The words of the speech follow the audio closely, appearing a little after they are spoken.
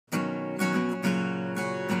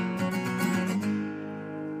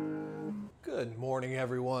Good morning,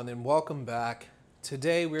 everyone, and welcome back.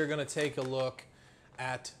 Today we're going to take a look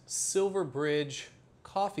at Silver Bridge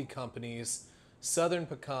Coffee Company's Southern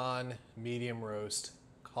Pecan Medium Roast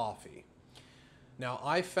Coffee. Now,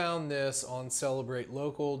 I found this on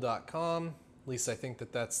CelebrateLocal.com. At least I think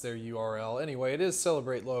that that's their URL. Anyway, it is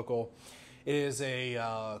Celebrate Local. It is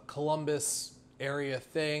a Columbus area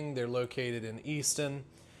thing. They're located in Easton,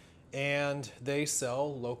 and they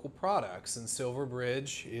sell local products, and Silver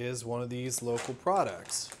Bridge is one of these local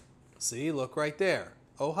products. See, look right there,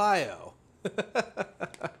 Ohio.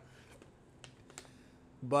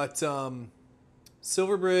 But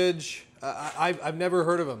Silver Bridge, I've never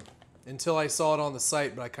heard of them until I saw it on the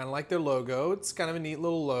site, but I kind of like their logo. It's kind of a neat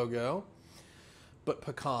little logo. But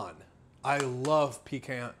pecan, I love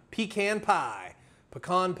pecan pie.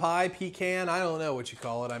 Pecan pie, pecan, I don't know what you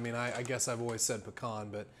call it. I mean, I guess I've always said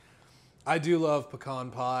pecan, but I do love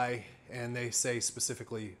pecan pie, and they say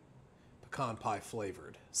specifically pecan pie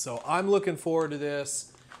flavored. So I'm looking forward to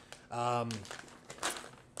this. Has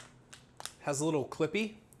a little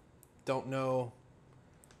clippy. Don't know.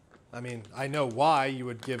 I mean, I know why you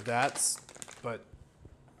would give that, but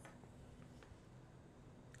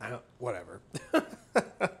I don't, whatever.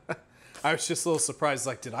 I was just a little surprised.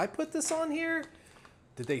 Like, did I put this on here?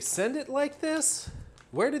 Did they send it like this?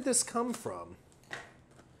 Where did this come from?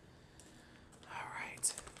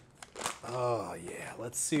 Oh yeah,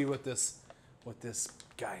 let's see what this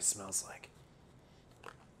guy smells like.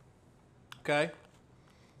 Okay.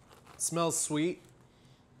 Smells sweet,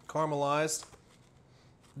 caramelized.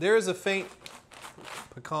 There is a faint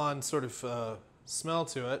pecan sort of smell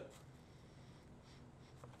to it.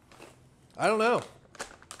 I don't know.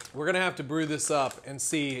 We're gonna have to brew this up and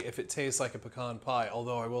see if it tastes like a pecan pie,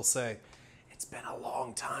 although I will say it's been a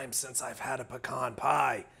long time since I've had a pecan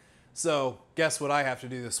pie. So guess what I have to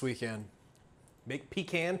do this weekend? Make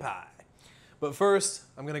pecan pie. But first,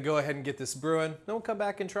 I'm gonna go ahead and get this brewing, then we'll come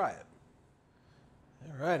back and try it.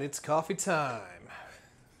 All right, it's coffee time.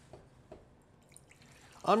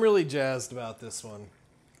 I'm really jazzed about this one.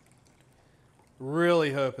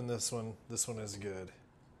 Really hoping this one is good.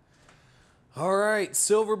 All right,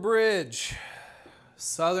 Silver Bridge,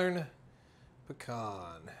 Southern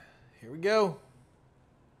Pecan. Here we go.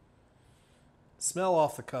 Smell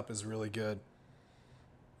off the cup is really good.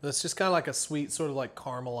 It's just kind of like a sweet, sort of like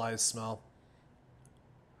caramelized smell.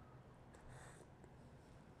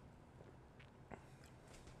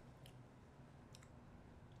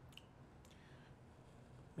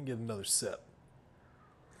 Let me get another sip.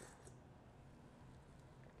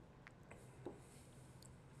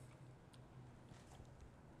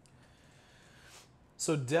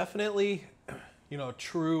 So definitely, you know,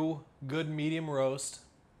 true good medium roast.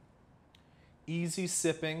 Easy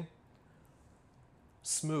sipping,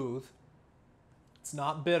 smooth. It's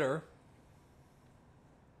not bitter.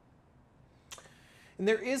 And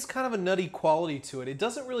there is kind of a nutty quality to it. It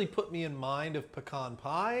doesn't really put me in mind of pecan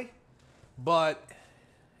pie, but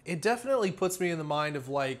it definitely puts me in the mind of,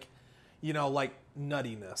 like, you know, like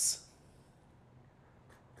nuttiness.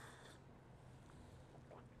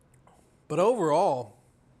 But overall,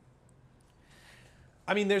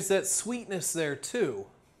 I mean, there's that sweetness there too.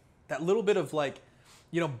 That little bit of, like,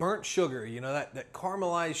 you know, burnt sugar, you know, that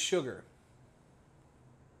caramelized sugar.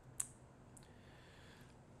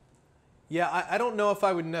 Yeah, I don't know if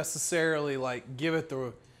I would necessarily, like, give it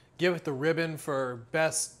the ribbon for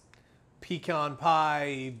best pecan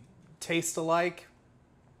pie taste alike,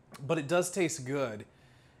 but it does taste good.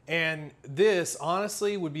 And this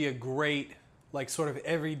honestly would be a great, like, sort of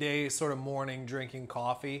everyday sort of morning drinking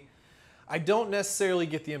coffee. I don't necessarily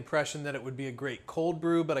get the impression that it would be a great cold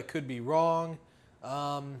brew, but I could be wrong.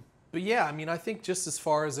 But yeah, I mean, I think just as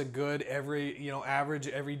far as a good average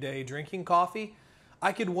everyday drinking coffee,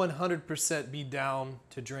 I could 100% be down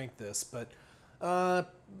to drink this. But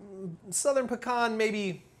Southern Pecan,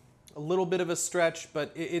 maybe a little bit of a stretch,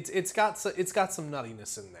 but it's got some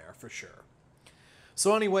nuttiness in there for sure.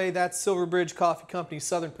 So anyway, that's Silver Bridge Coffee Company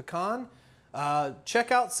Southern Pecan.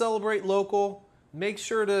 Check out Celebrate Local. Make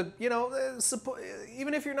sure to, you know, support,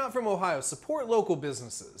 even if you're not from Ohio, support local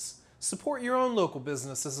businesses. Support your own local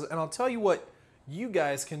businesses. And I'll tell you what you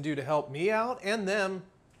guys can do to help me out and them.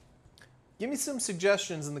 Give me some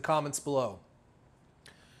suggestions in the comments below.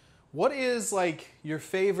 What is, like, your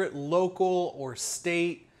favorite local or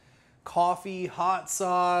state coffee, hot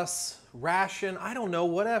sauce, ration, I don't know,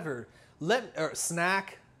 whatever, or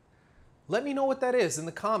snack? Let me know what that is in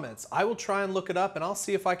the comments. I will try and look it up, and I'll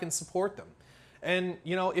see if I can support them. And,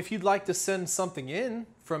 you know, if you'd like to send something in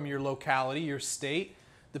from your locality, your state,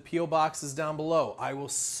 the P.O. box is down below. I will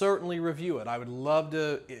certainly review it. I would love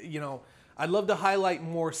to, you know, I'd love to highlight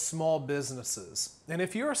more small businesses. And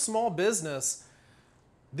if you're a small business,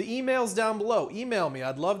 the email's down below. Email me.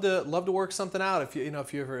 I'd love to work something out. If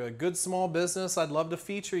if you're a good small business, I'd love to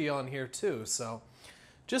feature you on here too. So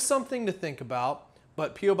just something to think about.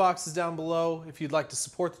 But P.O. Box is down below. If you'd like to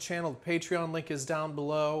support the channel, the Patreon link is down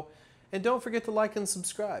below. And don't forget to like and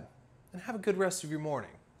subscribe. And have a good rest of your morning.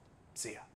 See ya.